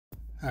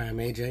Hi, I'm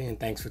AJ, and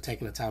thanks for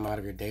taking the time out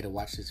of your day to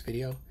watch this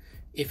video.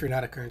 If you're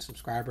not a current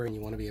subscriber and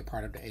you want to be a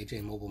part of the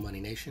AJ Mobile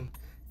Money Nation,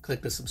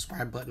 click the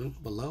subscribe button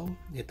below,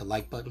 hit the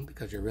like button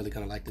because you're really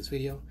going to like this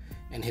video,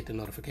 and hit the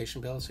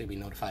notification bell so you'll be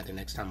notified the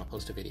next time I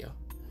post a video.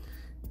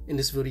 In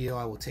this video,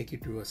 I will take you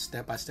through a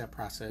step-by-step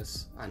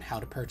process on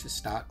how to purchase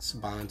stocks,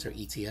 bonds, or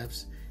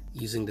ETFs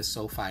using the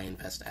SoFi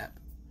Invest app.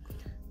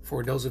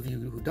 For those of you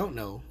who don't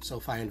know,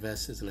 SoFi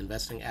Invest is an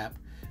investing app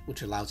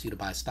which allows you to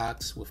buy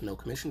stocks with no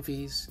commission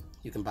fees.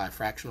 You can buy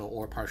fractional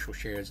or partial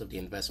shares of the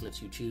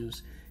investments you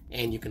choose,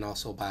 and you can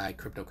also buy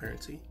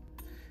cryptocurrency.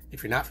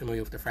 If you're not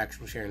familiar with the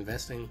fractional share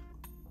investing,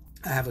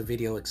 I have a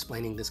video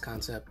explaining this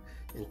concept,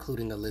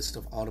 including a list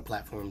of all the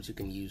platforms you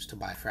can use to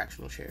buy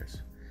fractional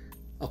shares.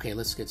 Okay,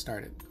 let's get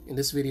started. In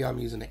this video, I'm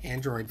using the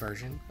Android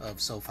version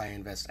of SoFi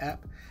Invest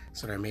app,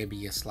 so there may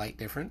be a slight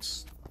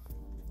difference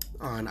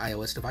on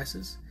iOS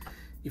devices.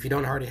 If you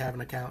don't already have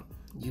an account,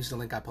 use the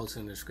link I posted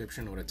in the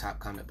description or the top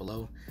comment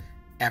below.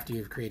 After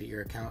you've created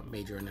your account,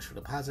 made your initial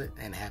deposit,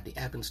 and have the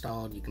app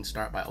installed, you can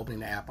start by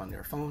opening the app on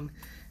your phone,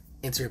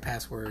 enter your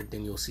password,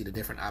 then you'll see the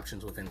different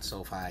options within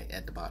SoFi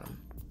at the bottom.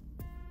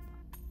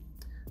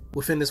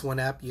 Within this one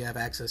app, you have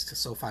access to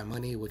SoFi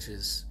Money, which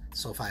is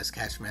SoFi's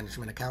cash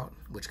management account,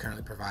 which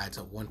currently provides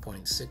a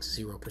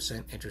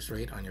 1.60% interest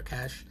rate on your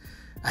cash.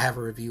 I have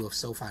a review of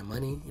SoFi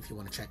Money if you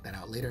want to check that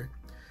out later.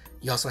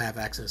 You also have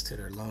access to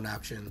their loan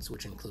options,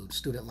 which include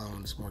student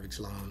loans, mortgage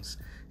loans,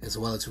 as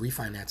well as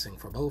refinancing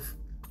for both,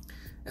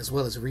 as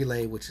well as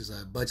Relay, which is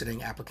a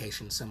budgeting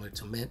application similar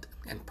to Mint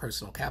and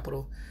Personal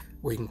Capital,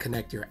 where you can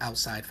connect your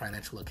outside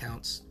financial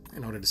accounts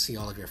in order to see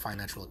all of your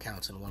financial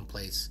accounts in one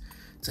place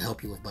to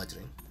help you with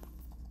budgeting.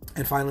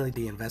 And finally,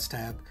 the Invest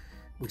tab,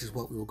 which is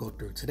what we will go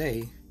through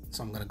today.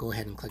 So I'm going to go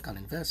ahead and click on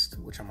Invest,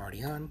 which I'm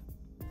already on.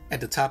 At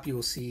the top, you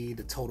will see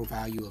the total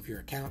value of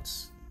your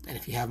accounts. And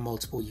if you have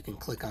multiple, you can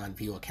click on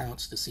View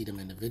Accounts to see them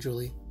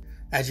individually.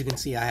 As you can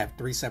see, I have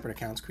 3 separate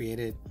accounts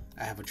created.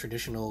 I have a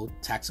traditional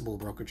taxable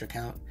brokerage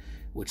account,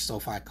 which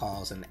SoFi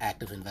calls an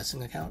active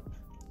investing account.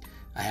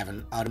 I have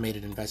an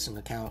automated investing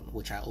account,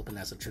 which I open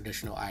as a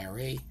traditional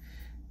IRA,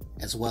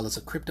 as well as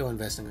a crypto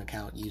investing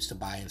account used to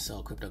buy and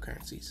sell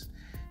cryptocurrencies.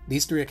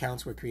 These 3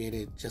 accounts were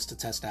created just to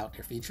test out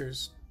their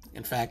features.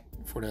 In fact,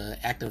 for the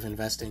active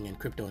investing and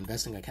crypto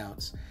investing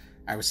accounts,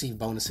 I received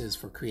bonuses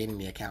for creating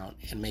the account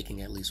and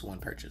making at least one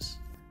purchase.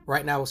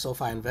 Right now with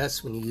SoFi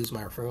Invest, when you use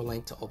my referral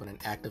link to open an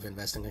active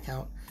investing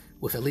account,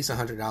 with at least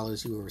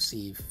 $100, you will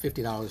receive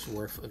 $50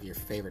 worth of your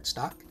favorite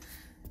stock.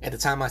 At the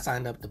time I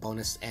signed up, the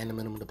bonus and the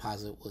minimum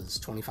deposit was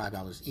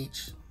 $25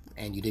 each,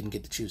 and you didn't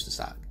get to choose the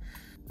stock.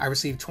 I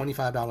received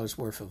 $25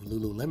 worth of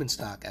Lululemon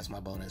stock as my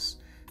bonus,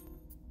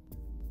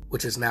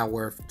 which is now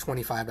worth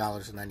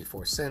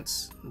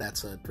 $25.94.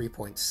 That's a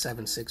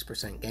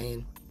 3.76%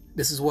 gain.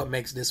 This is what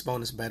makes this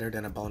bonus better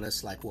than a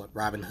bonus like what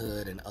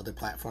Robinhood and other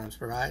platforms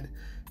provide,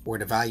 where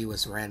the value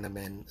is random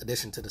in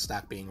addition to the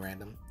stock being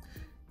random.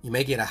 You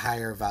may get a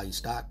higher value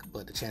stock,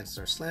 but the chances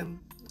are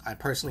slim. I'd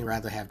personally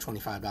rather have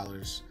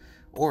 $25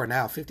 or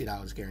now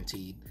 $50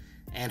 guaranteed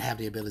and have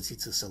the ability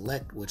to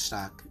select which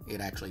stock it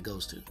actually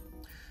goes to.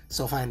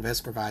 SoFi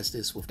Invest provides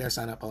this with their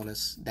sign-up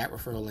bonus. That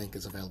referral link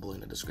is available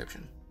in the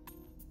description.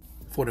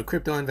 For the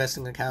crypto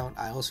investing account,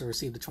 I also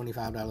received a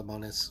 $25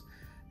 bonus.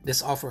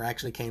 This offer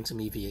actually came to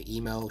me via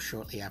email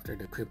shortly after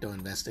the crypto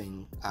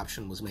investing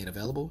option was made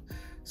available,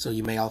 so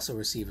you may also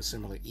receive a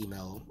similar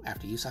email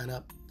after you sign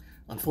up.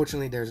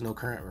 Unfortunately, there's no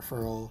current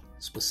referral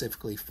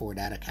specifically for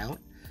that account.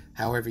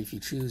 However, if you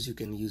choose, you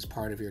can use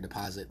part of your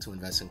deposit to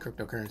invest in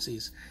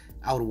cryptocurrencies.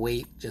 I would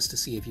wait just to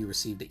see if you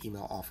received the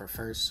email offer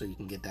first so you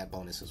can get that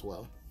bonus as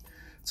well.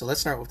 So let's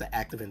start with the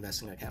active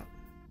investing account.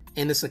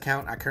 In this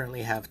account, I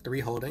currently have 3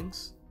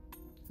 holdings.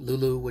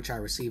 Lulu, which I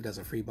received as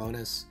a free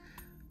bonus.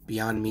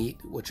 Beyond Meat,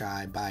 which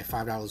I buy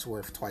 $5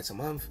 worth twice a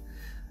month.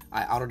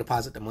 I auto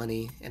deposit the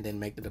money and then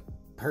make the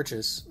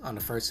purchase on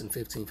the 1st and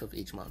 15th of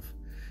each month.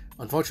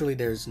 Unfortunately,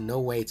 there's no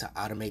way to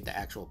automate the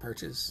actual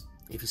purchase.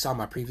 If you saw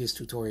my previous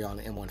tutorial on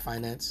M1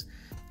 Finance,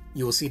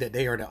 you will see that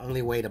they are the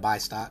only way to buy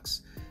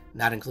stocks,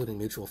 not including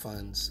mutual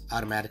funds,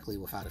 automatically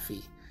without a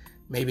fee.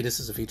 Maybe this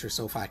is a feature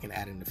SoFi can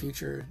add in the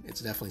future.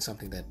 It's definitely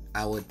something that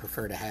I would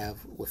prefer to have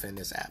within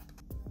this app.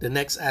 The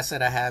next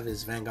asset I have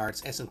is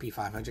Vanguard's S&P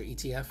 500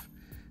 ETF.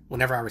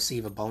 Whenever I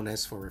receive a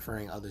bonus for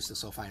referring others to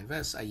SoFi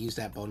Invest, I use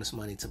that bonus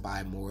money to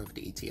buy more of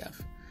the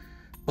ETF.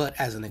 But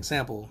as an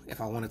example,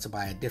 if I wanted to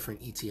buy a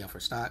different ETF or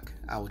stock,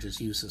 I would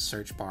just use the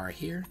search bar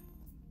here.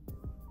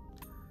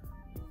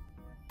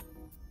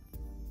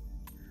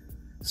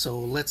 So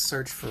let's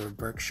search for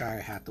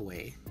Berkshire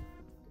Hathaway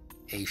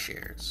A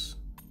shares.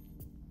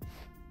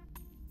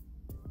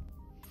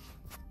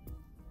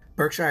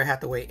 Berkshire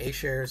Hathaway A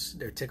shares,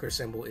 their ticker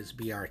symbol is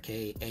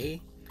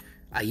BRKA.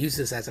 I use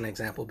this as an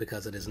example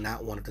because it is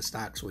not one of the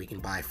stocks where you can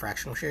buy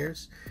fractional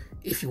shares.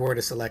 If you were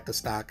to select a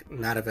stock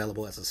not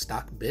available as a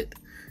stock bit,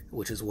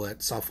 which is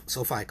what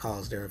SoFi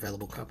calls their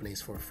available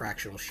companies for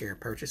fractional share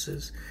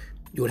purchases,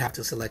 you would have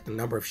to select the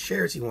number of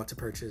shares you want to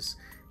purchase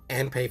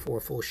and pay for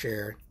a full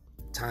share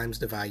times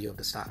the value of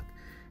the stock.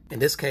 In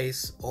this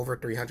case, over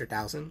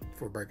 300,000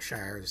 for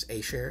Berkshire's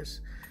A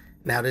shares.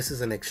 Now, this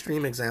is an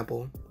extreme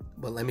example,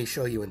 but let me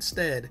show you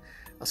instead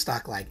a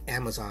stock like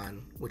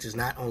Amazon, which is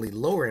not only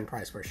lower in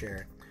price per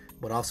share,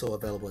 but also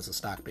available as a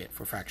stock bid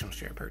for fractional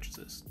share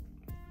purchases.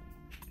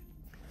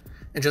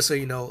 And just so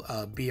you know,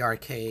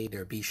 BRK,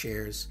 their B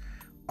shares,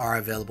 are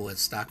available as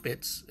stock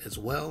bids as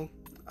well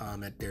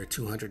at their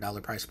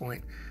 $200 price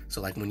point.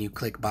 So like when you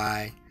click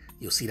buy,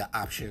 you'll see the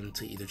option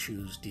to either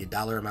choose the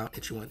dollar amount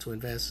that you want to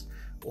invest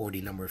or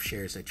the number of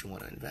shares that you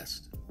want to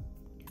invest.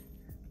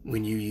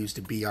 When you use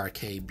the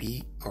BRK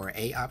B or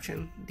A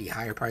option, the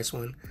higher price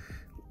one,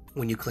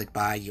 when you click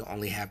buy, you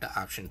only have the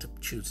option to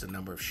choose the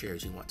number of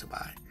shares you want to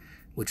buy,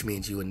 which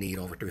means you would need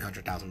over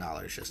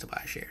 $300,000 just to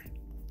buy a share.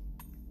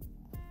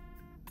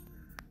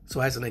 So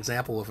as an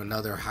example of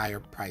another higher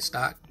price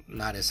stock,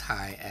 not as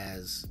high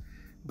as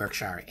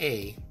Berkshire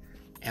A,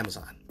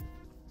 Amazon.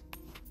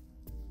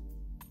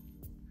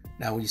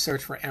 Now when you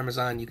search for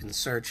Amazon, you can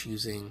search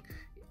using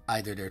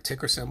either their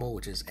ticker symbol,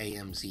 which is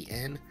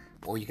AMZN,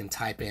 or you can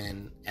type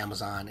in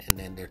Amazon and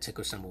then their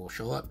ticker symbol will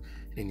show up,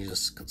 and then you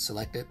just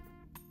select it.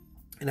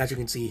 And as you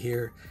can see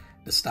here,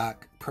 the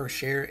stock per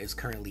share is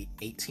currently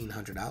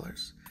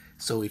 $1,800.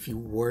 So if you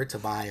were to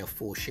buy a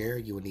full share,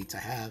 you would need to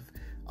have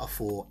a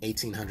full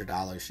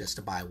 $1,800 just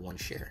to buy one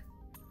share.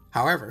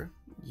 However,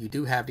 you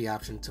do have the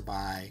option to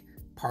buy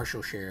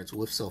partial shares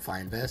with SoFi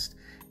Invest,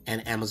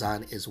 and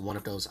Amazon is one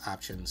of those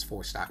options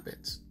for stock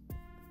bids.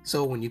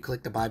 So when you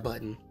click the buy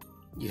button,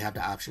 you have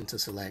the option to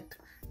select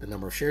the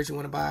number of shares you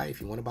want to buy if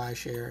you want to buy a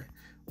share,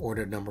 or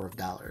the number of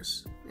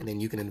dollars. And then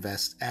you can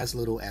invest as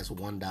little as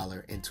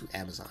 $1 into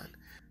Amazon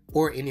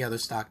or any other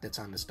stock that's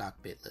on the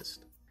stock bid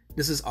list.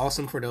 This is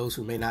awesome for those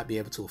who may not be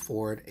able to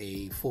afford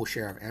a full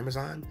share of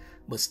Amazon,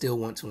 but still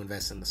want to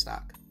invest in the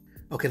stock.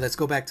 Okay, let's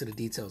go back to the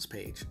details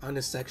page. On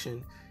this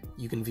section,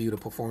 you can view the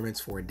performance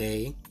for a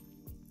day,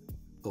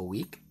 a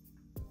week,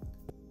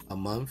 a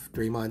month,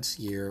 3 months,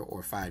 year,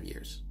 or 5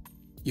 years.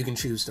 You can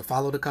choose to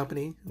follow the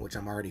company, which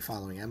I'm already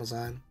following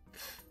Amazon.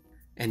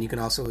 And you can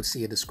also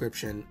see a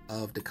description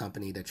of the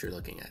company that you're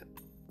looking at.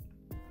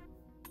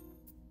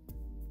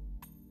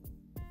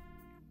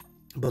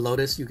 Below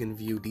this, you can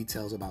view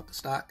details about the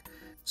stock.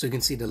 So you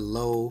can see the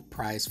low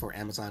price for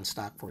Amazon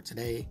stock for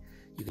today.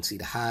 You can see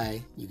the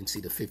high, you can see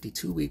the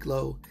 52-week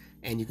low,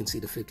 and you can see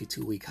the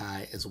 52-week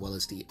high, as well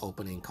as the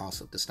opening cost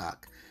of the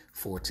stock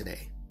for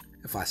today.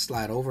 If I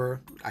slide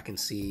over, I can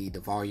see the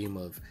volume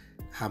of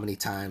how many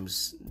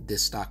times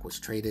this stock was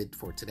traded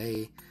for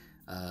today,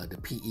 the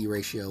PE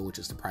ratio, which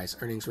is the price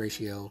earnings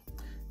ratio,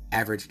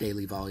 average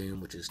daily volume,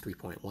 which is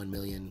 3.1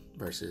 million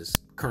versus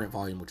current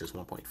volume, which is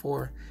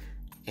 1.4,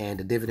 and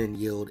the dividend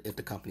yield if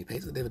the company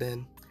pays a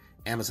dividend.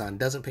 Amazon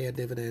doesn't pay a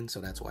dividend, so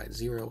that's why it's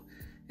 0.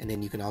 And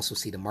then you can also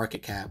see the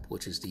market cap,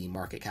 which is the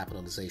market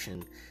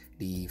capitalization,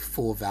 the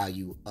full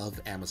value of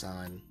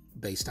Amazon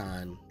based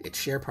on its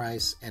share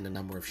price and the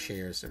number of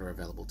shares that are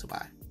available to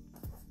buy.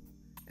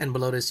 And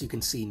below this, you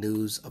can see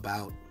news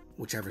about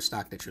whichever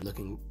stock that you're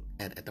looking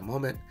at the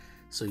moment.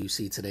 So you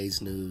see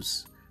today's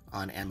news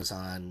on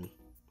Amazon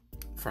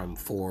from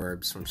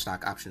Forbes, from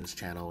Stock Options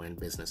Channel, and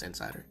Business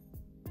Insider.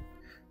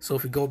 So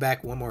if we go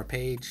back one more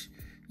page,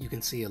 you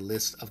can see a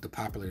list of the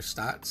popular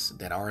stocks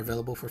that are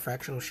available for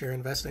fractional share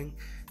investing.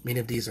 Many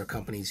of these are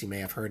companies you may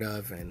have heard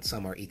of, and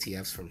some are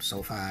ETFs from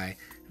SoFi,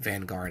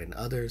 Vanguard, and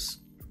others.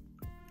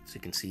 So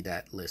you can see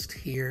that list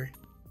here.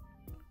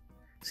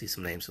 See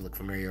some names that look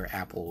familiar: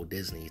 Apple,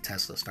 Disney,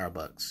 Tesla,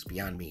 Starbucks,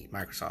 Beyond Meat,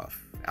 Microsoft,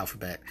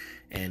 Alphabet,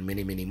 and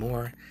many, many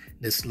more.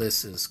 This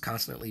list is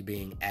constantly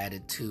being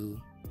added to.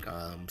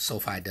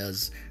 SoFi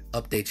does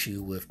update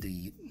you with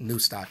the new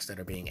stocks that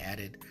are being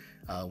added.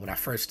 When I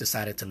first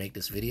decided to make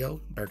this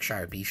video,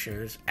 Berkshire B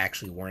shares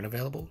actually weren't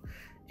available,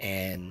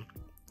 and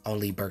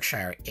only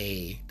Berkshire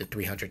A, the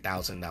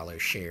 $300,000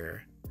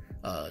 share,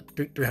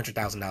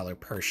 $300,000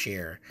 per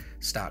share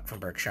stock from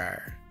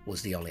Berkshire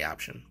was the only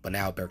option. But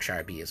now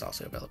Berkshire B is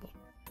also available.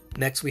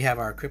 Next, we have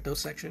our crypto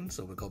section.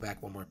 So we'll go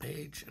back one more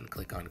page and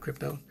click on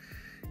crypto.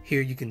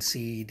 Here you can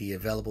see the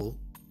available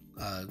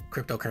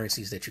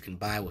cryptocurrencies that you can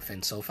buy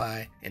within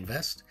SoFi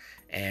Invest,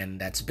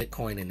 and that's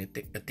Bitcoin and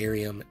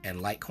Ethereum and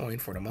Litecoin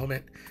for the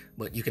moment.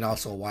 But you can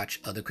also watch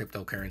other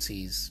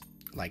cryptocurrencies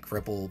like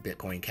Ripple,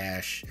 Bitcoin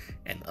Cash,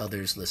 and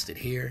others listed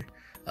here.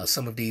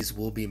 Some of these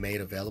will be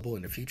made available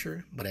in the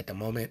future, but at the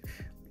moment,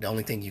 the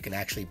only thing you can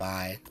actually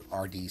buy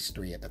are these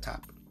 3 at the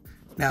top.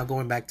 Now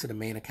going back to the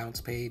main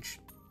accounts page,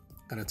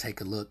 I'm going to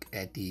take a look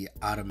at the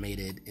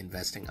automated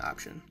investing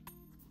option,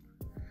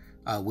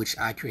 which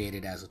I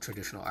created as a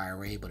traditional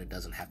IRA, but it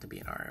doesn't have to be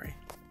an IRA.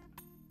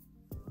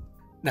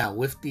 Now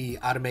with the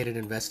automated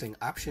investing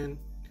option,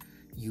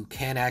 you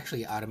can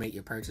actually automate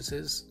your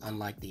purchases,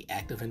 unlike the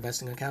active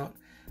investing account.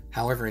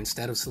 However,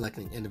 instead of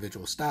selecting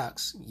individual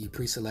stocks, you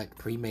pre-select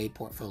pre-made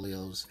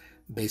portfolios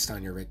based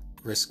on your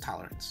risk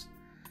tolerance.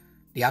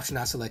 The option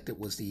I selected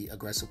was the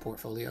aggressive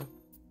portfolio,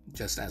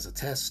 just as a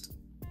test.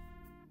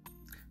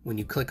 When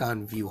you click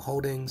on View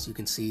Holdings, you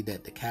can see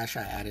that the cash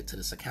I added to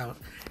this account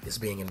is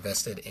being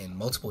invested in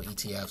multiple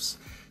ETFs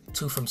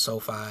 2 from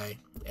SoFi,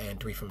 and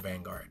 3 from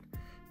Vanguard.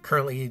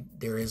 Currently,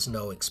 there is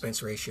no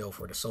expense ratio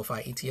for the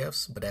SoFi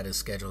ETFs, but that is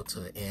scheduled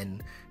to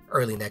end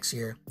early next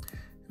year.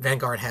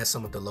 Vanguard has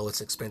some of the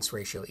lowest expense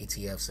ratio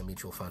ETFs and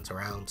mutual funds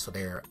around, so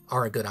they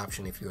are a good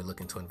option if you're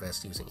looking to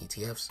invest using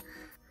ETFs.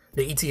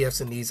 The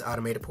ETFs in these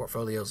automated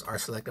portfolios are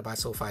selected by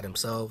SoFi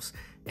themselves,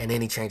 and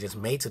any changes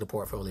made to the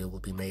portfolio will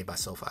be made by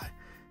SoFi.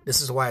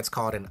 This is why it's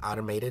called an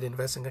automated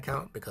investing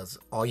account, because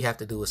all you have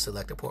to do is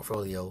select a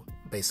portfolio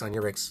based on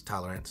your risk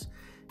tolerance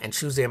and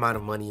choose the amount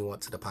of money you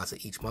want to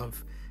deposit each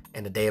month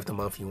and the day of the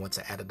month you want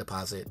to add a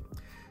deposit.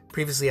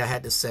 Previously, I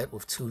had this set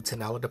with 2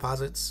 $10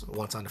 deposits,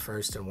 once on the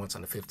 1st and once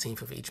on the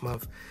 15th of each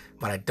month,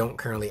 but I don't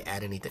currently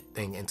add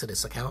anything into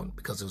this account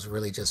because it was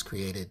really just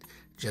created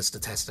just to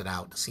test it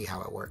out to see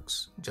how it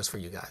works, just for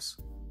you guys.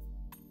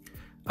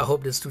 I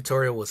hope this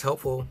tutorial was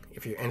helpful.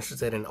 If you're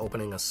interested in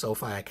opening a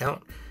SoFi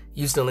account,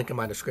 use the link in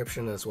my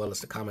description as well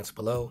as the comments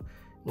below.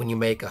 When you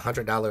make a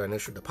 $100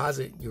 initial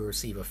deposit, you'll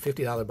receive a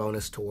 $50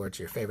 bonus towards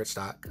your favorite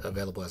stock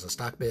available as a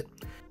stock bid.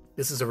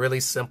 This is a really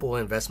simple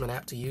investment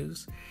app to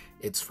use.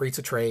 It's free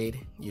to trade,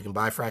 you can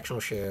buy fractional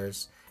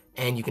shares,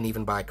 and you can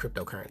even buy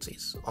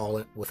cryptocurrencies,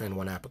 all within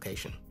one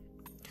application.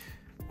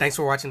 Thanks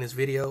for watching this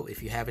video.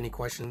 If you have any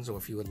questions or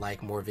if you would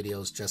like more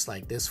videos just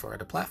like this for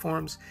other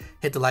platforms,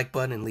 hit the like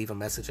button and leave a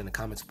message in the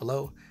comments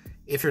below.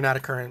 If you're not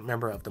a current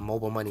member of the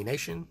Mobile Money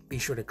Nation, be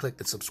sure to click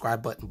the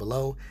subscribe button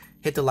below,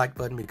 hit the like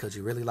button because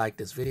you really like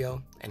this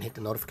video, and hit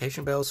the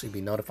notification bell so you'll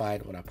be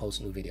notified when I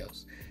post new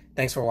videos.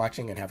 Thanks for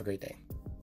watching and have a great day.